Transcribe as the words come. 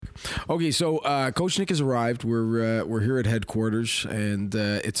Okay, so Coach Nick has arrived. We're here at headquarters, and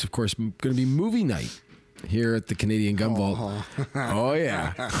it's of course going to be movie night here at the Canadian Gun Vault. Oh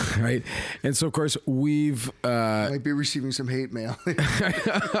yeah, right. And so of course we've might be receiving some hate mail.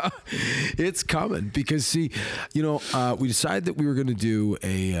 It's coming because see, we decided that we were going to do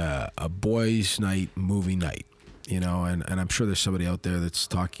a boys' night movie night. And I'm sure there's somebody out there that's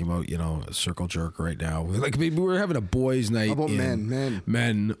talking about, a circle jerk right now. Like maybe we're having a boys' night. How about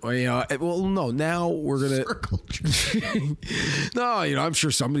men? Well, no. Now we're gonna circle jerk. No, I'm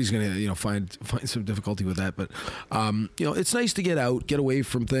sure somebody's gonna, find some difficulty with that. But, it's nice to get out, get away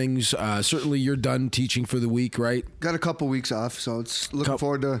from things. Certainly, you're done teaching for the week, right? Got a couple weeks off, so it's looking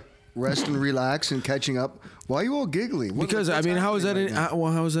forward to rest and relax and catching up. Why are you all giggly? Because how is that?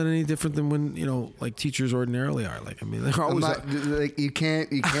 How is that any different than when like teachers ordinarily are? Like they're always you can't.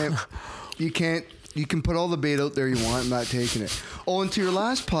 You can put all the bait out there you want. I'm not taking it. Oh, and to your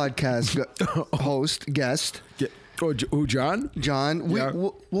last podcast guest. Who, John? John,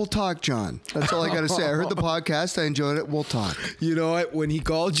 we'll talk, John. That's all I got to say. I heard the podcast. I enjoyed it. We'll talk. You know what? When he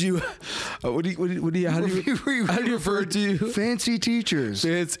called you, how do you refer to you? Fancy teachers.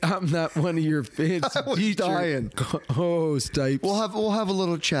 I'm not one of your fancy I was teachers. dying. Oh, Stipes. We'll have a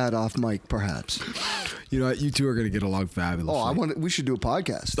little chat off mic, perhaps. You know what? You two are going to get along fabulously. We should do a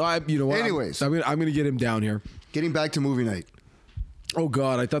podcast. You know what? Anyways, I'm going to get him down here. Getting back to movie night. Oh,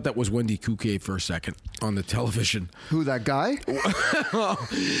 God, I thought that was Wendy Kouke for a second on the television. Who, that guy?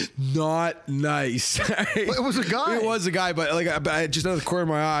 Not nice. Well, it was a guy. It was a guy, but I just out of the corner of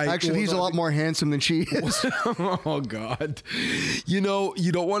my eye. Actually, he's a lot more handsome than she is. Oh, God. You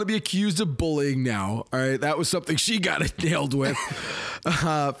don't want to be accused of bullying now. All right, that was something she got nailed with.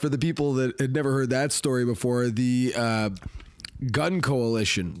 For the people that had never heard that story before, the gun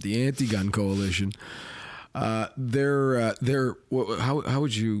coalition, the anti-gun coalition, how would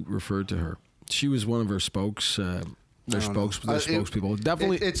you refer to her? She was one of her spokespeople.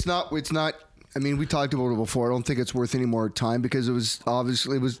 Definitely, it's not. I mean, we talked about it before. I don't think it's worth any more time because it was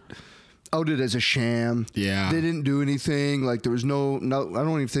outed as a sham. Yeah, they didn't do anything. Like there was no. I don't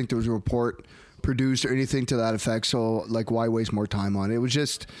even think there was a report produced or anything to that effect. So why waste more time on it? It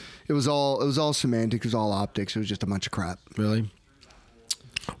was all semantics. It was all optics. It was just a bunch of crap. Really.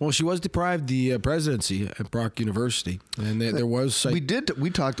 Well, she was deprived the presidency at Brock University, and there was. We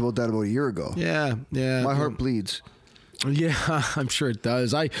talked about that about a year ago. Yeah. My heart bleeds. Yeah, I'm sure it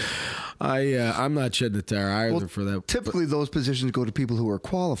does. I'm not shedding a tear either for that. Typically, those positions go to people who are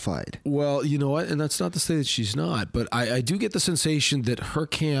qualified. Well, you know what, and that's not to say that she's not, but I do get the sensation that her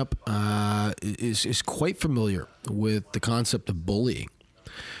camp is quite familiar with the concept of bullying.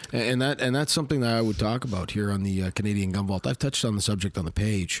 And that's something that I would talk about here on the Canadian Gun Vault. I've touched on the subject on the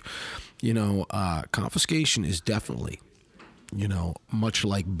page. Confiscation is definitely, much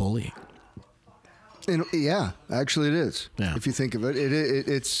like bullying. And yeah, actually it is. Yeah. If you think of it, it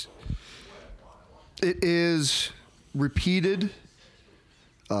is repeated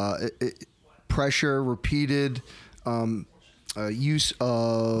pressure, repeated use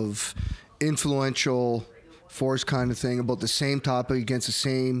of influential force kind of thing about the same topic against the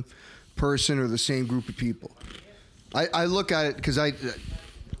same person or the same group of people. I look at it because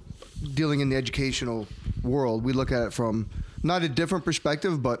dealing in the educational world, we look at it from not a different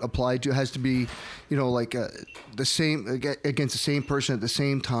perspective, but applied to, it has to be, the same against the same person at the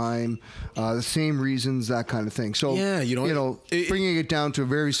same time, the same reasons, that kind of thing. So, yeah, bringing it down to a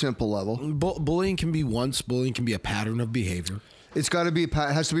very simple level. Bullying can be bullying can be a pattern of behavior. It's got to be, it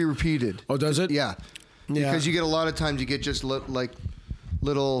has to be repeated. Oh, does it? Yeah. Because you get a lot of times you get just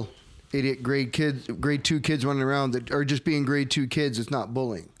little idiot grade 2 kids running around that are just being grade 2 kids. It's not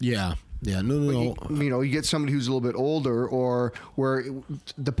bullying. Yeah. No. You get somebody who's a little bit older, or where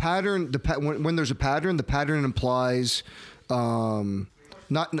the pattern, when there's a pattern, the pattern implies not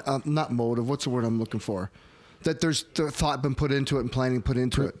motive. What's the word I'm looking for? That there's the thought been put into it and planning put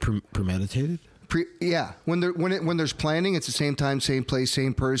into it. Premeditated. Yeah. When there's planning, it's the same time, same place,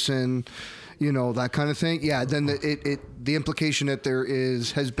 same person. That kind of thing. Yeah. Then the implication that there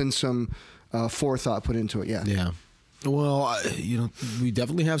has been some forethought put into it. Yeah. Yeah. Well, we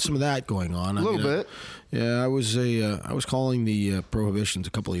definitely have some of that going on. A little bit. Yeah, I was calling the prohibitions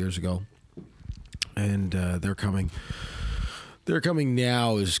a couple of years ago, and they're coming. They're coming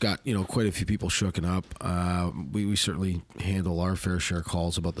now. Has got quite a few people shooken up. We certainly handle our fair share of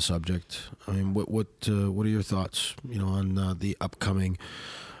calls about the subject. I mean, what are your thoughts? On the upcoming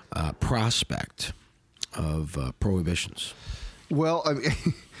prospect of prohibitions. Well,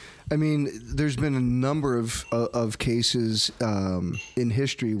 I mean, there's been a number of cases in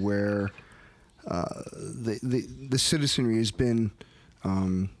history where the citizenry has been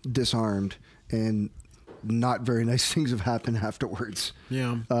disarmed, and not very nice things have happened afterwards.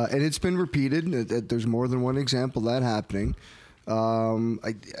 Yeah. And it's been repeated. There's more than one example of that happening.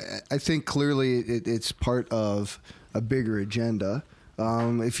 I think clearly it's part of a bigger agenda.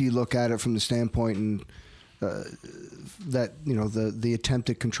 If you look at it from the standpoint and that the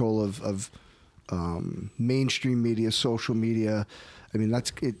attempted control of mainstream media, social media. I mean,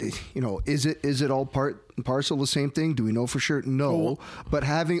 that's it. Is it all part and parcel the same thing? Do we know for sure? No. But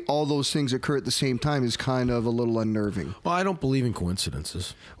having all those things occur at the same time is kind of a little unnerving. Well, I don't believe in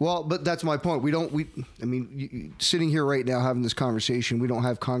coincidences. Well, but that's my point. Sitting here right now having this conversation, we don't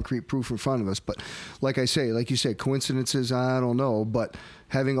have concrete proof in front of us. But like you said, coincidences, I don't know. But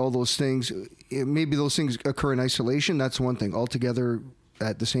having all those things, maybe those things occur in isolation. That's one thing. Altogether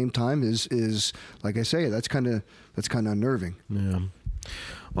at the same time is like I say, that's kind of unnerving. Yeah.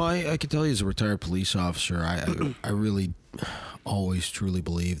 Well, I can tell you as a retired police officer, I really always truly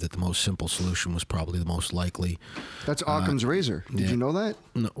believe that the most simple solution was probably the most likely. That's Occam's razor. Did you know that?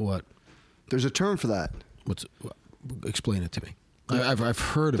 No, what? There's a term for that. Explain it to me. I've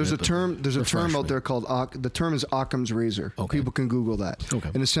heard of there's it. There's a term out there called the term is Occam's razor. Okay. People can Google that.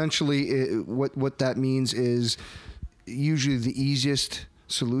 Okay. And essentially, what that means is usually the easiest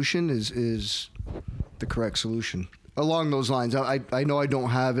solution is the correct solution. Along those lines, I know I don't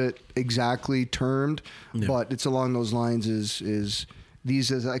have it exactly termed, but it's along those lines. Is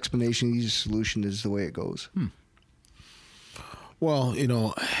these as an explanation, these solution is the way it goes. Well,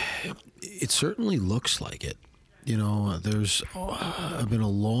 it certainly looks like it. There's been a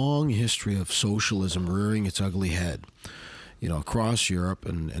long history of socialism rearing its ugly head, across Europe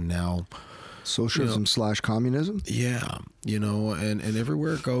and now. Socialism / communism? Yeah, and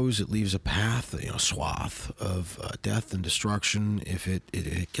everywhere it goes, it leaves a path, swath of death and destruction if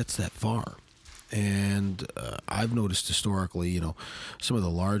it gets that far. And I've noticed historically, some of the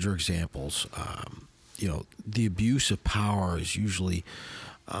larger examples, the abuse of power is usually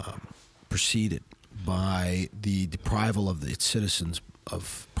preceded by the deprival of its citizens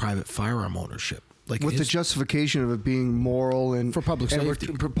of private firearm ownership. Like with the justification of it being moral and for public safety.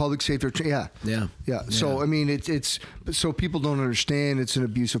 For public safety, yeah. So I mean, it's so people don't understand it's an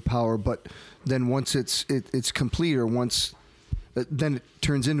abuse of power, but then once it's complete, or once then it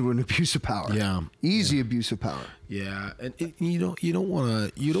turns into an abuse of power. Yeah, easy abuse of power. Yeah, and you don't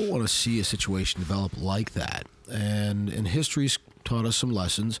want to see a situation develop like that. And history's taught us some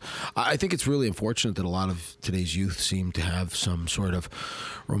lessons. I think it's really unfortunate that a lot of today's youth seem to have some sort of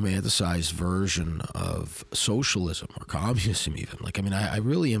romanticized version of socialism or communism even. I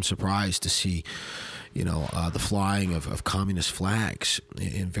really am surprised to see, the flying of communist flags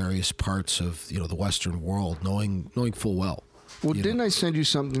in various parts of, the Western world, knowing full well. Well, didn't I send you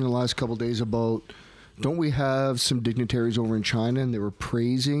something the last couple of days about, don't we have some dignitaries over in China and they were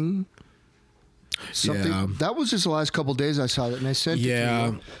praising something? Yeah. That was just the last couple of days I saw it, and I sent it to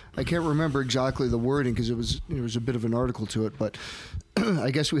you. I can't remember exactly the wording because there was a bit of an article to it, but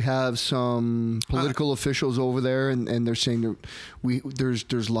I guess we have some political officials over there, and they're saying that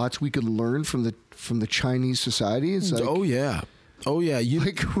there's lots we could learn from the Chinese society. It's like, oh yeah.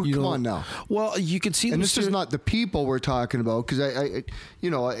 Come on now. Well, you can see, and this is not the people we're talking about, because I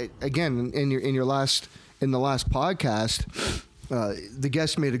again in the last podcast, the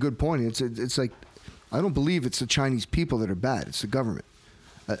guest made a good point. It's like, I don't believe it's the Chinese people that are bad. It's the government.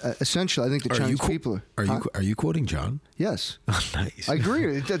 Essentially, I think the Chinese people are you quoting John? Yes. Nice. I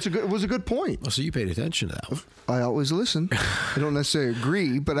agree. It was a good point. Oh, so you paid attention to that one. I always listen. I don't necessarily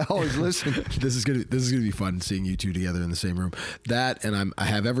agree, but I always listen. This is gonna be fun seeing you two together in the same room. That, and I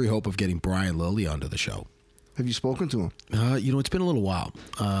have every hope of getting Brian Lilly onto the show. Have you spoken to him? It's been a little while.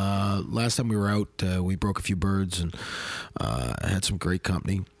 Last time we were out, we broke a few birds and had some great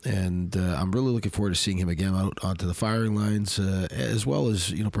company. And I'm really looking forward to seeing him again out onto the firing lines, as well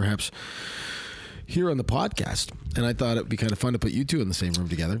as, perhaps here on the podcast. And I thought it would be kind of fun to put you two in the same room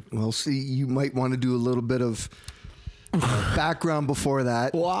together. Well, see, you might want to do a little bit of background before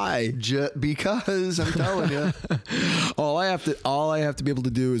that. Why? Because I'm telling you, all I have to be able to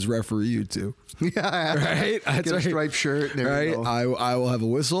do is referee you two. Yeah, right. That's get a striped shirt. There right. You go. I will have a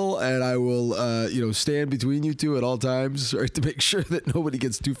whistle, and I will stand between you two at all times, right, to make sure that nobody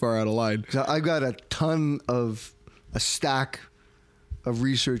gets too far out of line. So I've got a stack of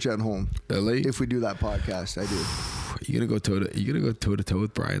research at home. Really? If we do that podcast, I do. You gonna go toe to toe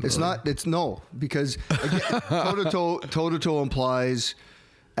with Brian? It's not. It's no, because again, toe to toe implies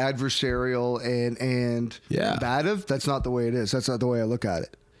adversarial and combative. That's not the way it is. That's not the way I look at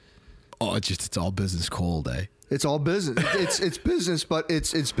it. Oh, it's all business cold, eh? It's all business. It's business, but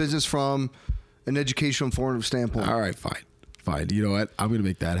it's business from an educational, informative standpoint. All right, fine. Fine. You know what? I'm going to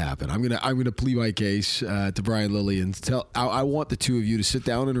make that happen. I'm going to plead my case to Brian Lilly and tell. I want the two of you to sit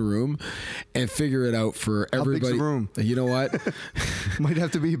down in a room and figure it out for everybody. How big's the room? You know what? Might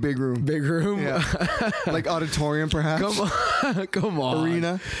have to be a big room. Big room. Yeah. Like auditorium, perhaps. Come on.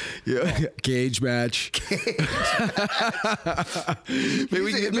 Arena. Yeah. Cage match.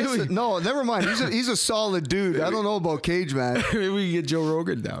 No, never mind. He's a solid dude. I don't know about cage match. Maybe we can get Joe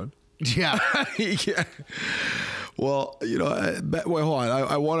Rogan down. Yeah. Yeah. Well, you know, hold on.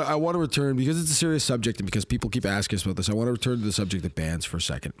 I want to return because it's a serious subject and because people keep asking us about this. I want to return to the subject of bans for a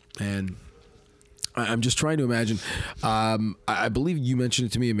second. And I'm just trying to imagine. I believe you mentioned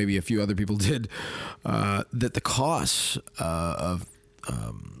it to me, and maybe a few other people did, that the costs of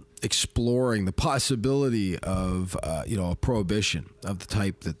exploring the possibility of a prohibition of the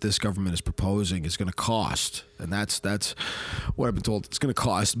type that this government is proposing is going to cost, and that's what I've been told. It's going to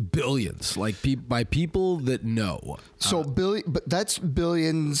cost billions, like by people that know. So but that's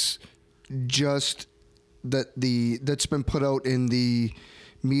billions, just that's been put out in the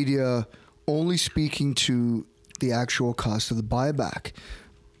media, only speaking to the actual cost of the buyback.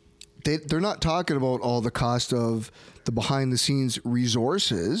 They're not talking about all the cost of the behind the scenes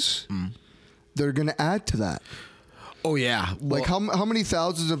resources. They're going to add to that. Oh yeah. Well, like how many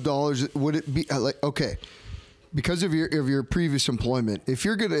thousands of dollars would it be? Like, okay, because of your previous employment, if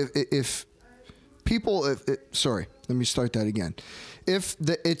you're gonna let me start that again. If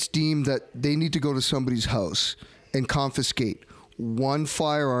it's deemed that they need to go to somebody's house and confiscate one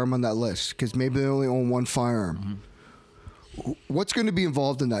firearm on that list because maybe they only own one firearm. What's going to be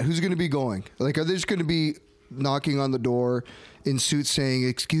involved in that? Who's going to be going? Like, are they just going to be knocking on the door in suits saying,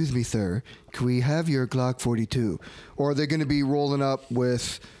 "Excuse me, sir, can we have your Glock 42?" Or are they going to be rolling up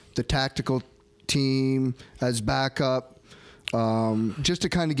with the tactical team as backup, just to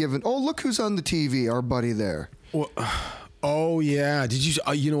kind of give an, "Oh, look who's on the TV, our buddy there." Well, oh yeah. Did you?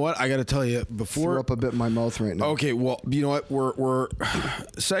 You know what? I got to tell you before. Threw up a bit in my mouth right now. Okay. Well, you know what? We're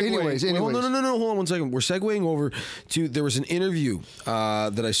segueing. Anyways. No. Hold on 1 second. We're segueing over to. There was an interview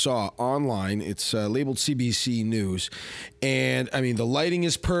that I saw online. It's labeled CBC News, and I mean the lighting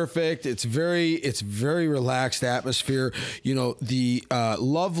is perfect. It's very relaxed atmosphere. You know, the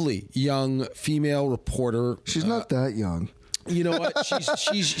lovely young female reporter. She's not that young. You know what?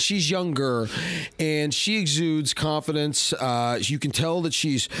 She's younger, and she exudes confidence. You can tell that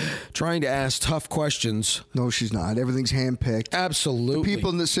she's trying to ask tough questions. No, she's not. Everything's handpicked. Absolutely. The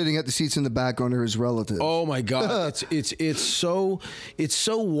people sitting at the seats in the back are his relatives. Oh my God! it's so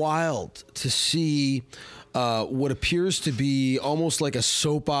wild to see. What appears to be almost like a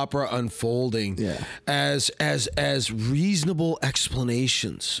soap opera unfolding, as reasonable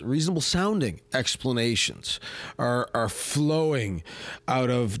explanations, reasonable sounding explanations are flowing out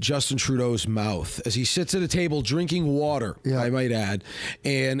of Justin Trudeau's mouth as he sits at a table drinking water, I might add,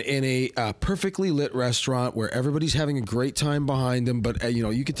 and in a perfectly lit restaurant where everybody's having a great time behind him, but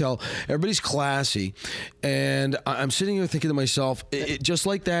you can tell everybody's classy, and I'm sitting here thinking to myself, just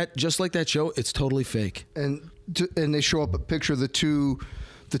like that show, it's totally fake. And they show up a picture of the two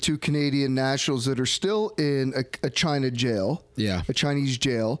Canadian nationals that are still in a China jail, a Chinese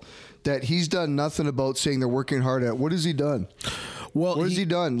jail, that he's done nothing about, saying they're working hard at. What has he done? Well, what has he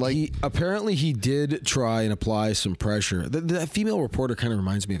done? Like, apparently he did try and apply some pressure. That female reporter kind of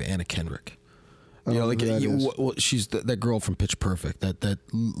reminds me of Anna Kendrick. She's that girl from Pitch Perfect, that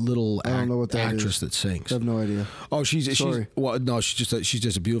little actress that sings. I have no idea. Oh, she's just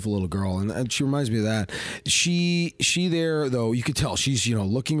a beautiful little girl, and she reminds me of that. She there though, you could tell she's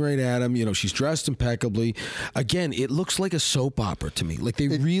looking right at him. She's dressed impeccably. Again, it looks like a soap opera to me. Like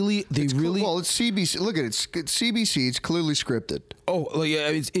it's CBC. Look at it. It's CBC. It's clearly scripted. Oh,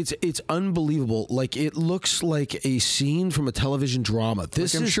 it's unbelievable. Like it looks like a scene from a television drama.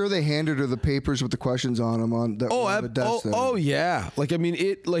 I'm sure they handed her the papers with the questions on them on the desk. Oh yeah. Like I mean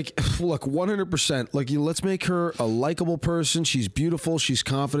it. Like look, 100%. Like let's make her a likable person. She's beautiful. She's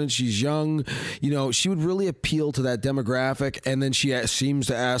confident. She's young. She would really appeal to that demographic. And then she seems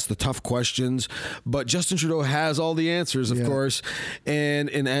to ask the tough questions. But Justin Trudeau has all the answers, of course. And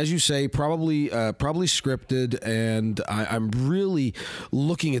as you say, probably scripted. And I'm really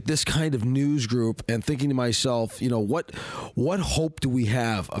looking at this kind of news group and thinking to myself, what hope do we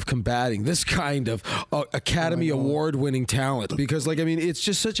have of combating this kind of Academy Award winning talent? Because it's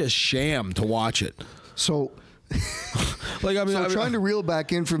just such a sham to watch it. So I'm trying to reel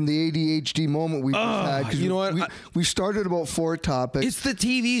back in from the ADHD moment we just had. We started about 4 topics. It's the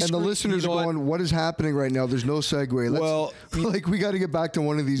TV and the listeners are going, what is happening right now? There's no segue. We got to get back to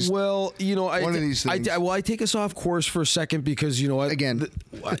one of these. Well, one of these things. I take us off course for a second because again,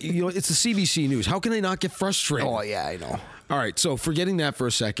 it's the CBC News. How can I not get frustrated? Oh yeah, I know. All right, so forgetting that for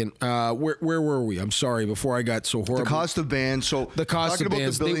a second, where were we? I'm sorry, before I got so horrible. The cost of bands. So the cost talking of about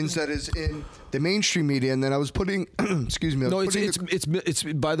bands, the billions that is in the mainstream media, and then I was putting, excuse me. It's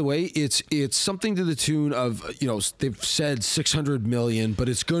by the way, it's something to the tune of, they've said 600 million, but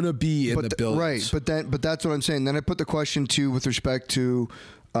it's going to be in the billions. Right, but that's what I'm saying. Then I put the question too with respect to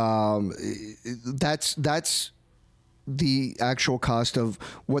that's the actual cost of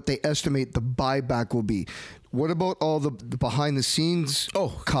what they estimate the buyback will be. What about all the behind the scenes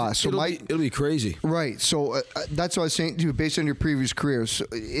costs? So it'll be crazy. Right. So that's what I was saying to you, based on your previous career. So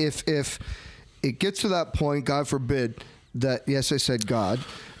if it gets to that point, God forbid that, yes, I said God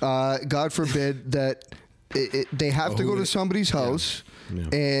forbid that they have to go to somebody's house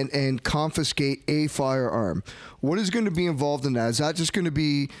and confiscate a firearm. What is going to be involved in that? Is that just going to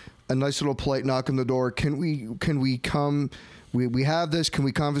be a nice little polite knock on the door? Can we come? We have this. Can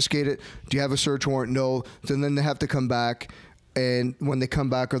we confiscate it? Do you have a search warrant? No. Then they have to come back. And when they come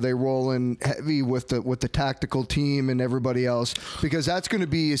back, are they rolling heavy with the tactical team and everybody else? Because that's going to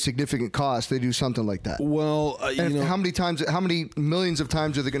be a significant cost. They do something like that. Well, how many millions of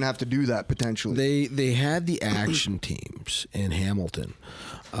times are they going to have to do that potentially? They had the action teams in Hamilton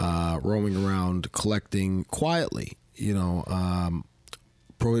roaming around collecting quietly,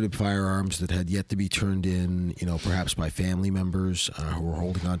 prohibited firearms that had yet to be turned in, perhaps by family members who were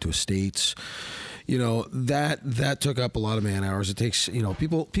holding on to estates. That took up a lot of man hours. It takes,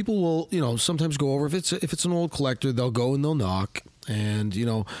 people will, sometimes go over. If it's an old collector, they'll go and they'll knock. And,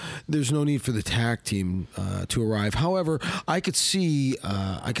 there's no need for the TAC team to arrive. However, I could see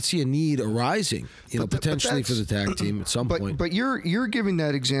a need arising, potentially for the TAC team at some point. But you're giving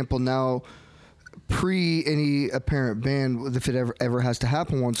that example now pre any apparent ban, if it ever has to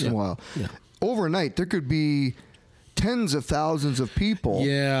happen once in a while. Yeah. Overnight, there could be tens of thousands of people.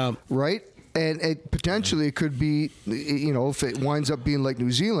 Yeah. Right? And potentially it could be, if it winds up being like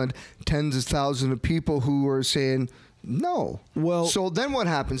New Zealand, tens of thousands of people who are saying no. Well, so then what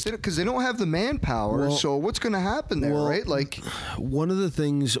happens? Because they don't have the manpower. So what's going to happen there, right? Like, one of the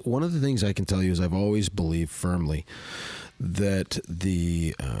things I can tell you is I've always believed firmly that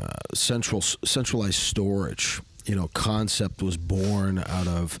the centralized storage, concept was born out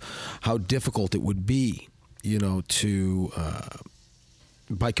of how difficult it would be, to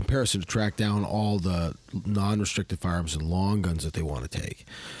by comparison to track down all the non-restricted firearms and long guns that they want to take.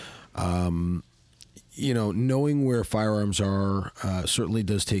 Knowing where firearms are certainly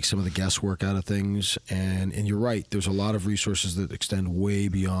does take some of the guesswork out of things. And you're right. There's a lot of resources that extend way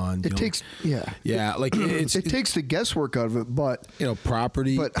beyond. It takes it takes the guesswork out of it, but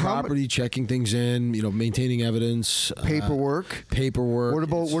property checking things in, maintaining evidence, paperwork.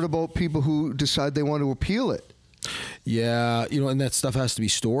 What about people who decide they want to appeal it? Yeah, and that stuff has to be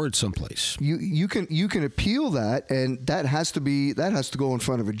stored someplace. You can appeal that, and that has to go in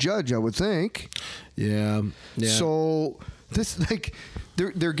front of a judge, I would think. Yeah. So this,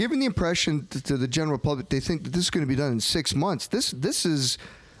 they're giving the impression to the general public they think that this is going to be done in 6 months. This is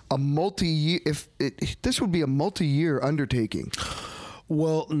a multi-year. This would be a multi-year undertaking.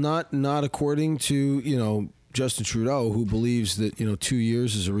 Well, not according to Justin Trudeau, who believes that 2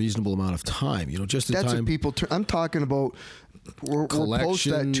 years is a reasonable amount of time. That's what people. I'm talking about. We're post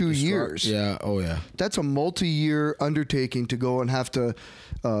that 2 years. Yeah. Oh yeah. That's a multi-year undertaking to go and have to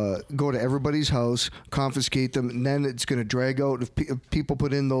go to everybody's house, confiscate them, and then it's going to drag out. If people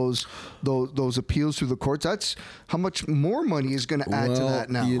put in those appeals through the courts, that's how much more money is going to add to that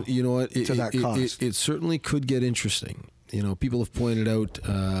now. You know what? To that cost. It certainly could get interesting. People have pointed out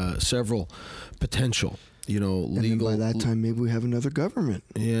several potential. Legal. And by that time, maybe we have another government.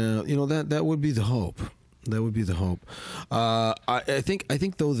 Yeah, that would be the hope. That would be the hope. I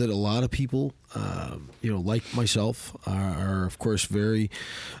think though that a lot of people, like myself, are of course feeling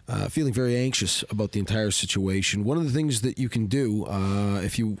very anxious about the entire situation. One of the things that you can do,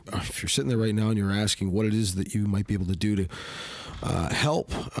 if you're sitting there right now and you're asking what it is that you might be able to do to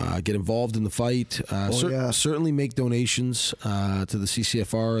help, get involved in the fight, certainly make donations to the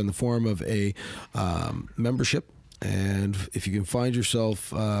CCFR in the form of a membership. And if you can find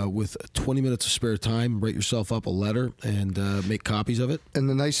yourself with 20 minutes of spare time, write yourself up a letter and make copies of it. And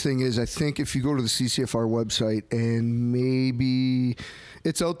the nice thing is, I think if you go to the CCFR website, and maybe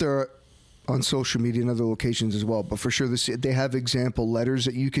it's out there on social media and other locations as well, but for sure they have example letters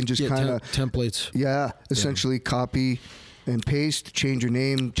that you can just kind of... templates. Yeah, essentially copy and paste, change your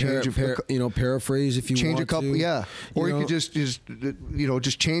name, paraphrase if you change want a couple, to. Yeah. Or you could just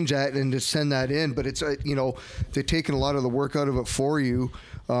change that and just send that in. But it's they're taking a lot of the work out of it for you.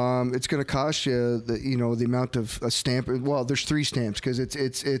 it's going to cost you the amount of a stamp. Well, there's 3 stamps because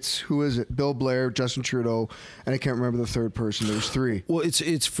it's who is it? Bill Blair, Justin Trudeau, and I can't remember the third person. There's 3. Well,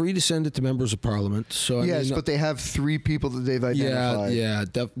 it's free to send it to members of Parliament. So yes, but they have 3 people that they've identified. Yeah,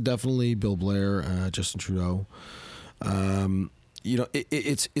 definitely Bill Blair, Justin Trudeau.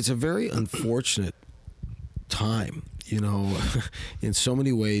 It's a very unfortunate time, in so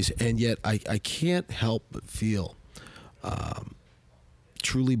many ways, and yet I can't help but feel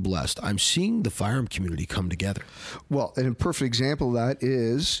truly blessed. I'm seeing the firearm community come together. Well, and a perfect example of that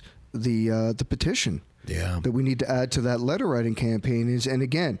is the petition. Yeah. That we need to add to that letter writing campaign and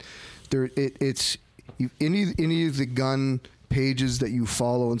again, any of the gun pages that you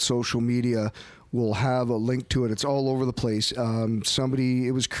follow on social media will have a link to it. It's all over the place.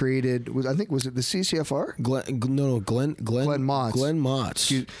 It was created. Was it the CCFR? Glenn Motz. Glenn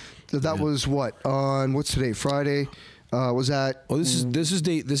Motz. That was what on what's today? Friday. Was that? Oh, this is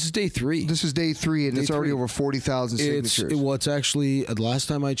day 3. This is day 3, and it's already over 40,000 signatures. It's actually the last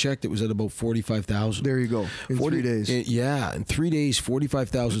time I checked, it was at about 45,000. There you go. In 3 days. In 3 days,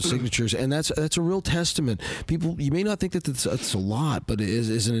 45,000 signatures, and that's a real testament. People, you may not think that that's a lot, but it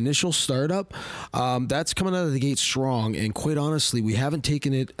is an initial startup. That's coming out of the gate strong, and quite honestly, we haven't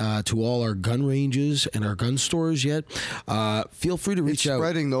taken it to all our gun ranges and our gun stores yet. Feel free to reach out. It's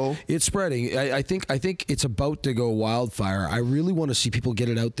spreading though. It's spreading. I think it's about to go wildfire. I really want to see people get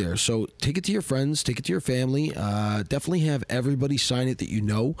it out there. So take it to your friends, take it to your family. Definitely have everybody sign it that you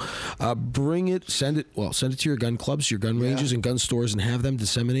know. Bring it, send it to your gun clubs, your gun ranges, and gun stores, and have them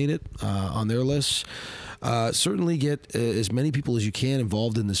disseminate it on their lists. Certainly get as many people as you can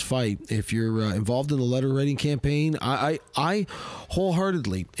involved in this fight. If you're involved in the letter writing campaign, I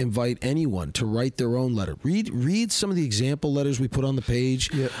wholeheartedly invite anyone to write their own letter. Read some of the example letters we put on the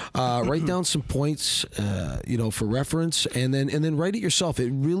page. Yep. Write down some points, for reference, and then write it yourself.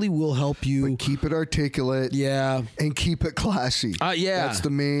 It really will help you. But keep it articulate. Yeah, and keep it classy. Yeah, that's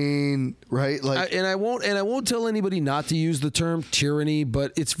the main right. I won't tell anybody not to use the term tyranny,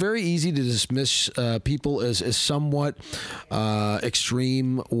 but it's very easy to dismiss people as somewhat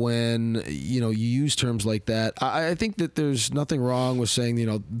extreme when you use terms like that. I think that there's nothing wrong with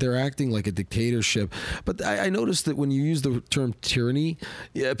saying they're acting like a dictatorship, but I noticed that when you use the term tyranny,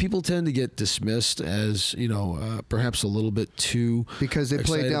 people tend to get dismissed as perhaps a little bit too because they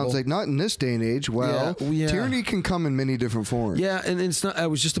play down. It's like not in this day and age. Well, tyranny can come in many different forms. Yeah, and it's not. I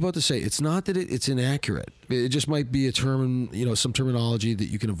was just about to say it's not that it's inaccurate. It just might be a term, some terminology that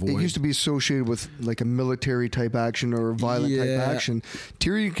you can avoid. It used to be associated with like a military type action or violent type action.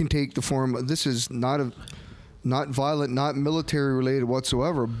 Tyranny can take the form. This is not violent, not military related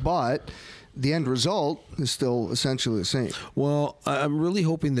whatsoever, but the end result is still essentially the same. Well, I'm really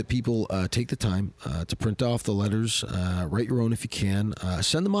hoping that people take the time to print off the letters, write your own if you can,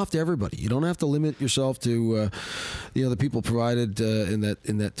 send them off to everybody. You don't have to limit yourself to the people provided in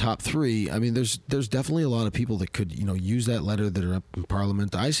that top 3. I mean, there's definitely a lot of people that could use that letter that are up in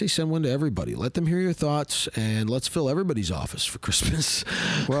Parliament. I say send one to everybody. Let them hear your thoughts, and let's fill everybody's office for Christmas.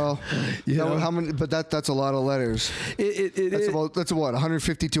 Well, how many? But that's a lot of letters. That's about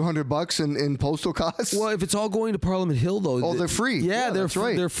 $150-$200 in postal costs. Well, if it's all going to Parliament Hill, though, they're free. Yeah, that's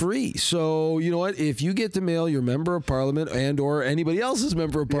right. They're free. So you know what? If you get to mail your member of Parliament and or anybody else's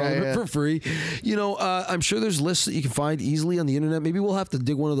member of Parliament for free, I'm sure there's lists that you can find easily on the internet. Maybe we'll have to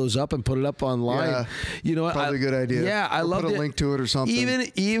dig one of those up and put it up online. Yeah, probably a good idea. Yeah, I love put a link to it or something.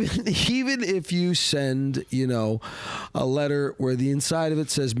 Even if you send a letter where the inside of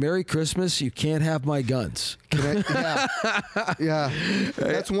it says "Merry Christmas," you can't have my guns. Yeah.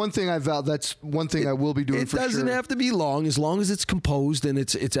 That's one thing I will be doing. It doesn't have to be long, as long as it's composed and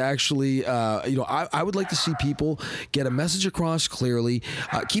it's actually. I would like to see people get a message across clearly.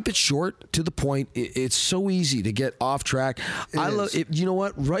 Keep it short, to the point. It's so easy to get off track. I love it. You know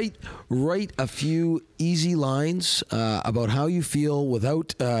what? Write a few easy lines about how you feel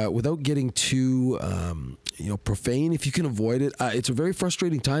without getting too. Profane if you can avoid it. It's a very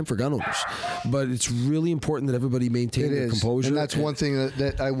frustrating time for gun owners, but it's really important that everybody maintain their composure. And that's one thing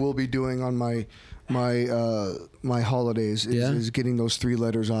that I will be doing on my holidays is getting those 3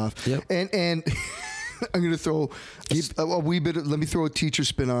 letters off. Yep. And I'm going to throw a wee bit. Let me throw a teacher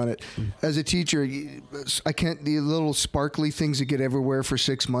spin on it. As a teacher, I can't. The little sparkly things that get everywhere for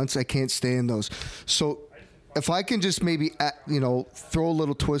 6 months, I can't stand those. So if I can just maybe, throw a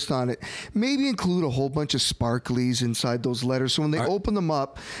little twist on it, maybe include a whole bunch of sparklies inside those letters. So when they open them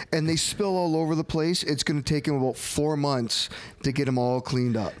up and they spill all over the place, it's going to take them about 4 months to get them all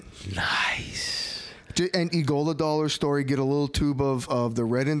cleaned up. Nice. And you go to the dollar store, you get a little tube of the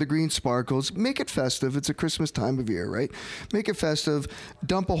red and the green sparkles. Make it festive. It's a Christmas time of year, right? Make it festive.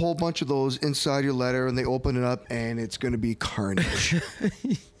 Dump a whole bunch of those inside your letter, and they open it up, and it's going to be carnage.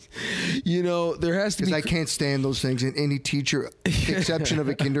 You know, there has to be. Because I can't stand those things. And any teacher, exception of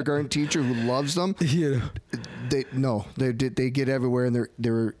a kindergarten teacher who loves them, You know. they get everywhere, and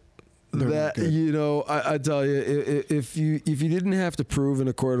they're that good. you know, I tell you, if you didn't have to prove in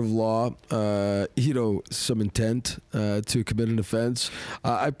a court of law, you know, some intent to commit an offense,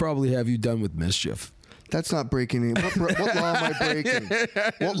 I'd probably have you done with mischief. That's not breaking any. What law am I breaking?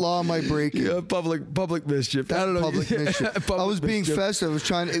 What law am I breaking? Yeah, public mischief. I don't know. Public mischief. I was being festive. I was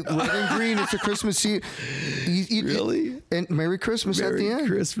trying to red and green. It's a Christmas season. Really? And Merry Christmas at the end. Merry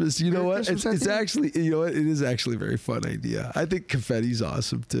Christmas. You know what? Christmas at It's the end. actually, you know what? It is actually a very fun idea. I think confetti's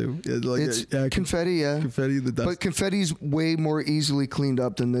awesome too. Like It's confetti, yeah. confetti in the dust. But confetti's way more easily cleaned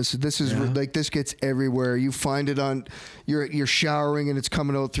up than this. This is like this gets everywhere. You find it on you're showering and it's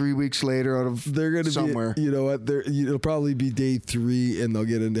coming out 3 weeks later out of They're going to somewhere. be, you know what? It'll probably be day 3 and they'll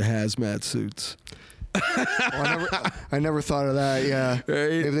get into hazmat suits. I never thought of that. Yeah,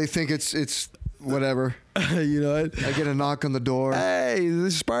 Right? if they think it's whatever. You know what? I get a knock on the door. Hey, the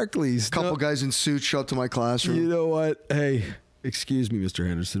Sparklies. Couple guys in suits show up to my classroom. You know what? Hey, excuse me, Mr.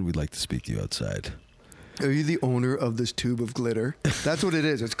 Henderson. We'd like to speak to you outside. Are you the owner of this tube of glitter? That's what it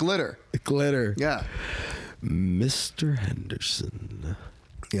is. It's glitter. Glitter. Yeah. Mr. Henderson.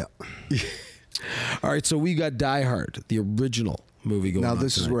 Yeah. All right, so we got Die Hard, the original movie going Now on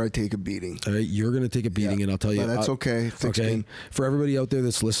this is tonight. where I take a beating. All right, you're going to take a beating, Yeah, and I'll tell you. but that's okay. Thick Okay, skin. for everybody out there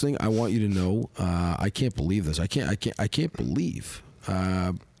that's listening, I want you to know, I can't believe this. I can't believe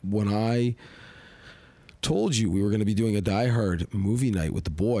when I told you we were going to be doing a Die Hard movie night with the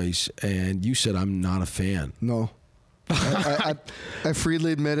boys, and you said I'm not a fan. No. I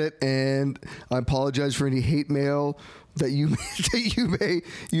freely admit it, and I apologize for any hate mail that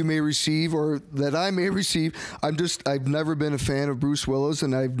you may receive or that I may receive. I've never been a fan of Bruce Willis,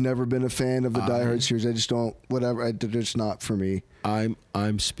 and I've never been a fan of the Die Hard series. I just don't. Whatever. It's just not for me.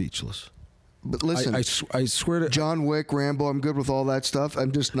 I'm speechless. But listen, I swear to John Wick, Rambo, I'm good with all that stuff.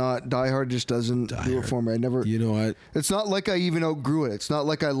 I'm just not. Die Hard just doesn't do it for me. I never. You know what? It's not like I even outgrew it. It's not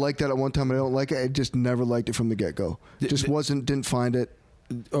like I liked that at one time and I don't like it. I just never liked it from the get go. Just didn't find it.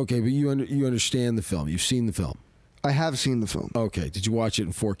 Okay, but you understand the film. You've seen the film. I have seen the film. Okay, did you watch it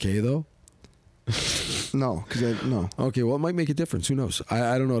in 4K though? No, because no. Okay, well, it might make a difference. Who knows?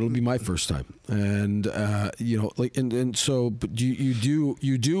 I don't know. It'll be my first time, and you know, like, and so, but you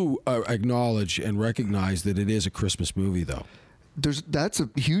do acknowledge and recognize that it is a Christmas movie, though. That's a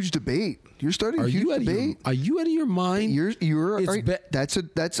huge debate. You're starting a huge debate. Are you out of your mind?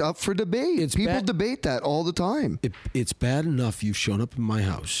 That's up for debate. People debate that all the time. It's bad enough you've shown up in my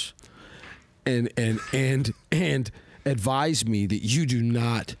house, and advise me that you do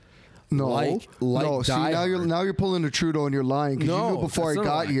not. No. See, Die now you're pulling a Trudeau and you're lying because you knew before I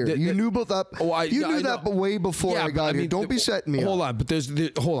got here. You knew about that. You knew that way before I got here. Don't be setting me up. Hold on, but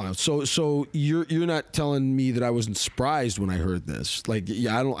hold on. So you're not telling me that I wasn't surprised when I heard this. Like,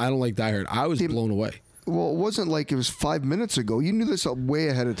 yeah, I don't like Die Hard. I was blown away. Well, it wasn't like it was 5 minutes ago. You knew this way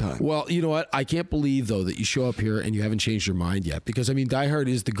ahead of time. Well, you know what? I can't believe though that you show up here and you haven't changed your mind yet. Because I mean, Die Hard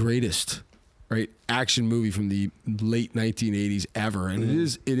is the greatest. Right, action movie from the late 1980s ever, and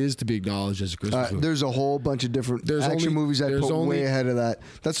it is to be acknowledged as a Christmas movie. There's a whole bunch of different action movies I put way ahead of that.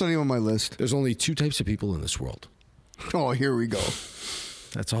 That's not even on my list. There's only 2 types of people in this world. Oh, here we go.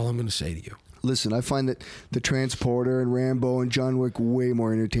 That's all I'm going to say to you. Listen, I find that the Transporter and Rambo and John Wick way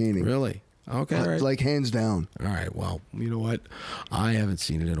more entertaining. Really? Okay, all right. Like hands down. All right, well, you know what? I haven't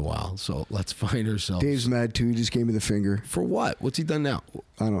seen it in a while, so let's find ourselves. Dave's mad too. He just gave me the finger. For what? What's he done now?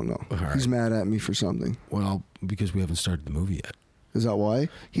 I don't know. Right. He's mad at me for something. Well, because we haven't started the movie yet. Is that why?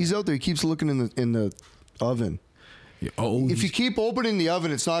 He's out there. He keeps looking in the oven. Yeah, if you keep opening the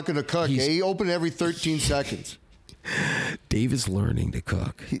oven, it's not going to cook. He open it every 13 seconds. Dave is learning to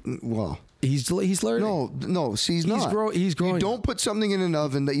cook. He's learning. No. See, he's not. He's growing. You don't put something in an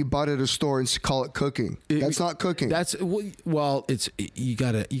oven that you bought at a store and call it cooking. That's not cooking. That's it's you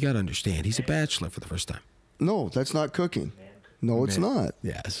gotta understand. He's a bachelor for the first time. No, that's not cooking. No, it's not.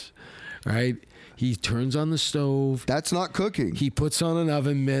 Yes, right. He turns on the stove. That's not cooking. He puts on an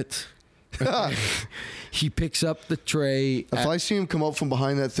oven mitt. He picks up the tray. If I see him come out from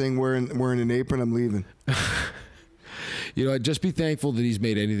behind that thing wearing an apron, I'm leaving. You know, just be thankful that he's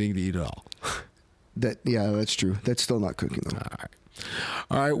made anything to eat at all. That's true. That's still not cooking though.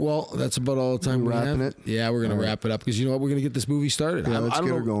 All right. Well, that's about all the time we're we have. wrapping it. Yeah, we're gonna wrap it up because you know what? We're gonna get this movie started. Yeah, let's get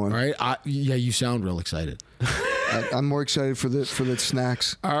her going. All right. Yeah, you sound real excited. I'm more excited for the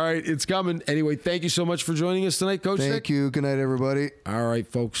snacks. All right, it's coming. Anyway, thank you so much for joining us tonight, Coach Nick. Thank you. Good night, everybody. All right,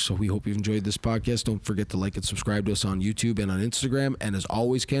 folks. So we hope you've enjoyed this podcast. Don't forget to like and subscribe to us on YouTube and on Instagram. And as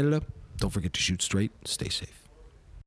always, Canada, don't forget to shoot straight. Stay safe.